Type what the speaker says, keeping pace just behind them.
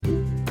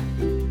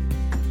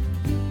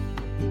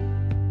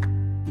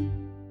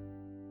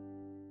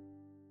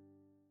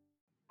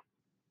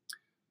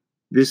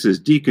This is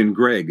Deacon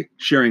Greg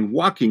sharing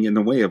Walking in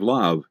the Way of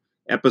Love,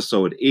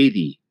 episode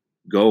 80.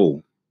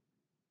 Go.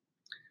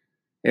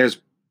 As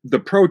the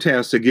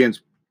protests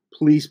against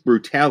police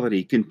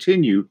brutality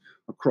continue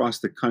across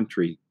the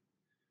country,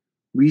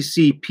 we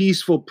see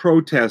peaceful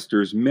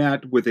protesters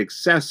met with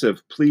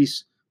excessive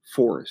police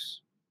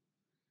force.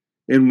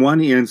 In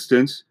one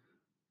instance,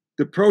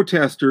 the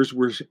protesters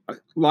were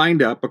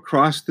lined up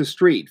across the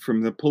street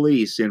from the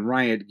police in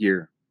riot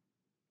gear.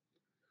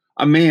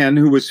 A man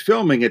who was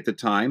filming at the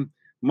time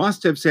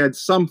must have said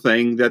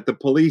something that the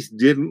police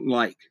didn't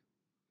like.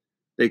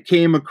 They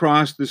came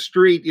across the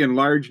street in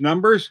large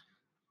numbers,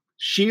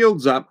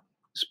 shields up,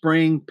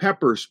 spraying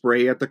pepper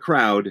spray at the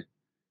crowd,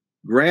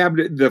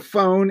 grabbed the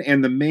phone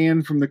and the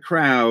man from the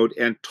crowd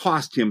and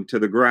tossed him to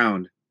the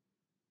ground.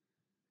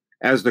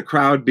 As the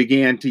crowd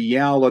began to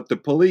yell at the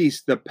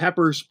police, the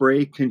pepper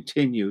spray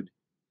continued.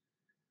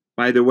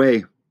 By the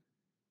way,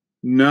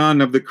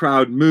 none of the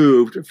crowd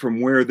moved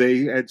from where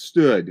they had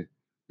stood.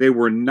 They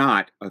were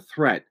not a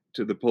threat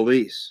to the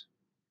police.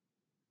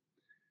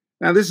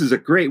 Now, this is a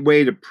great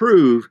way to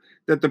prove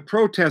that the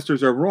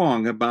protesters are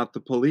wrong about the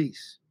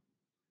police.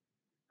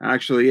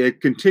 Actually,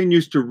 it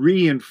continues to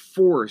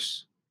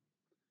reinforce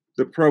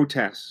the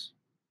protests.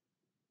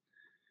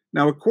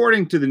 Now,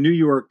 according to the New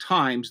York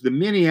Times, the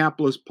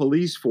Minneapolis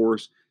police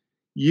force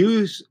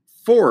used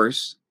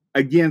force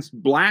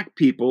against Black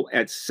people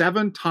at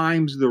 7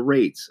 times the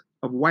rates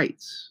of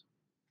whites.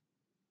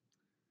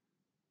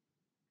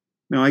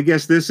 Now, I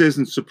guess this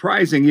isn't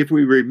surprising if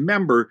we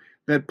remember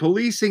that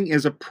policing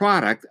is a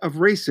product of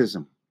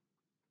racism.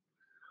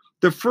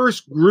 The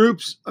first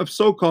groups of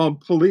so-called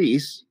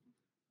police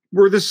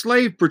were the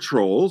slave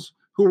patrols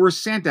who were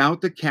sent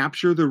out to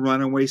capture the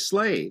runaway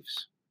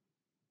slaves.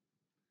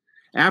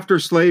 After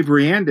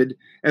slavery ended,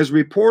 as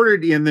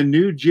reported in the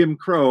New Jim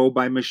Crow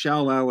by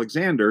Michelle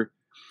Alexander,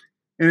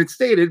 and it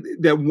stated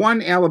that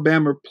one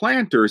Alabama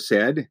planter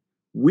said,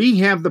 "We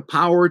have the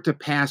power to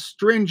pass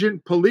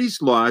stringent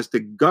police laws to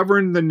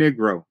govern the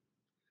Negro.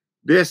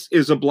 This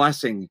is a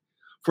blessing,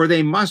 for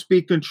they must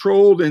be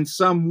controlled in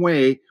some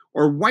way,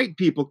 or white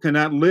people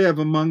cannot live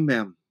among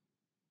them."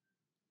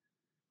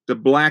 The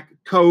black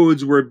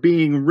codes were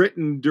being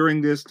written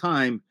during this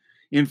time,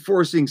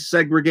 enforcing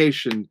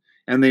segregation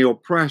and the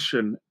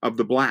oppression of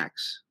the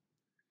blacks.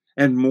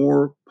 And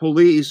more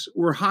police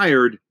were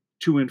hired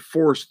to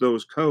enforce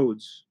those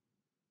codes.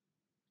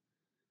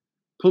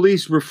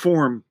 Police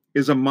reform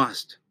is a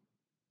must.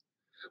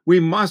 We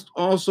must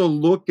also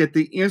look at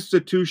the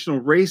institutional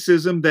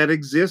racism that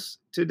exists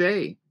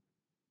today.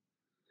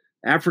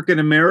 African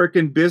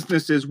American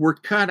businesses were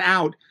cut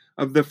out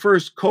of the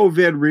first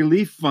COVID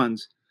relief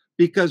funds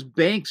because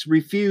banks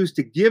refused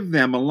to give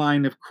them a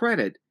line of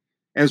credit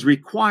as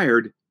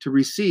required to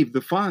receive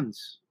the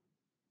funds.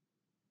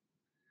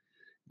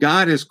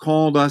 God has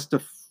called us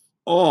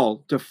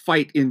all to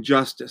fight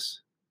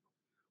injustice.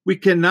 We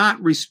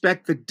cannot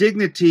respect the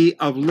dignity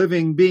of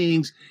living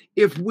beings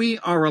if we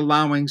are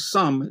allowing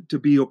some to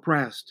be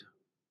oppressed.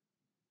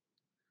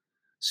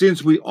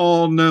 Since we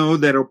all know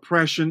that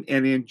oppression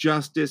and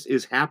injustice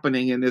is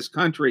happening in this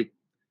country,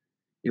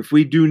 if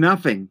we do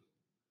nothing,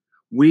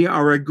 we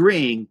are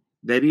agreeing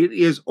that it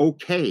is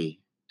okay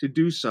to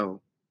do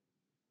so.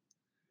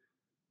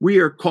 We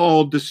are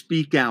called to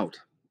speak out,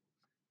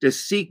 to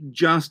seek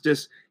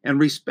justice and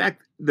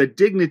respect the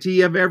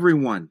dignity of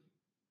everyone.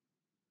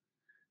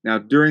 Now,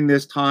 during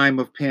this time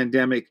of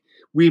pandemic,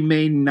 we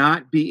may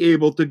not be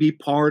able to be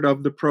part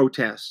of the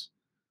protests,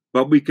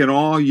 but we can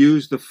all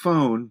use the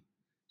phone,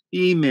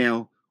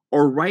 email,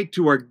 or write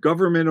to our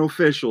government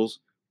officials,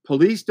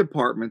 police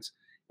departments,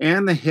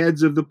 and the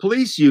heads of the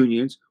police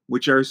unions,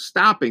 which are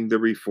stopping the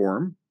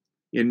reform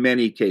in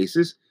many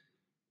cases,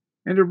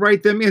 and to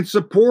write them in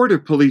support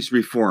of police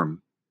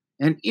reform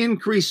and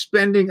increase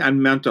spending on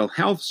mental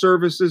health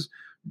services,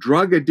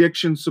 drug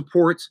addiction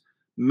supports,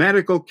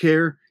 medical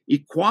care,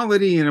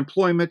 equality in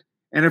employment,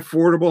 and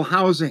affordable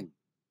housing.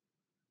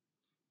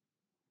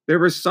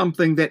 There is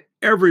something that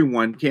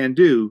everyone can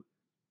do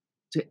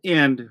to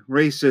end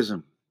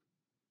racism.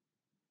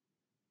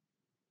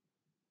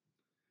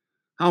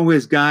 How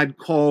has God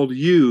called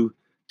you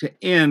to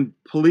end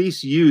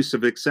police use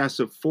of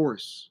excessive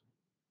force?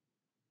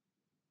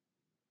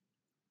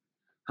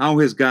 How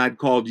has God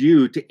called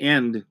you to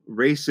end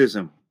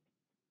racism?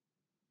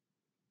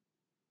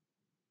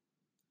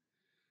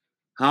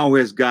 How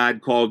has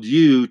God called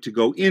you to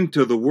go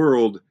into the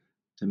world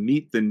to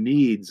meet the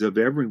needs of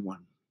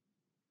everyone?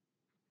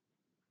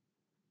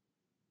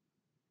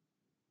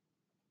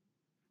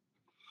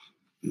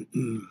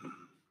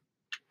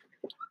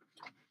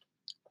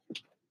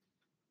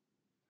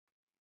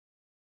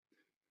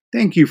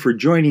 Thank you for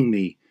joining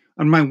me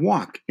on my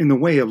walk in the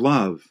way of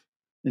love.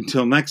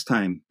 Until next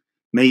time,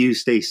 may you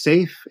stay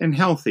safe and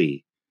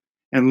healthy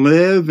and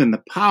live in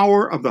the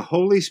power of the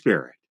Holy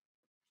Spirit.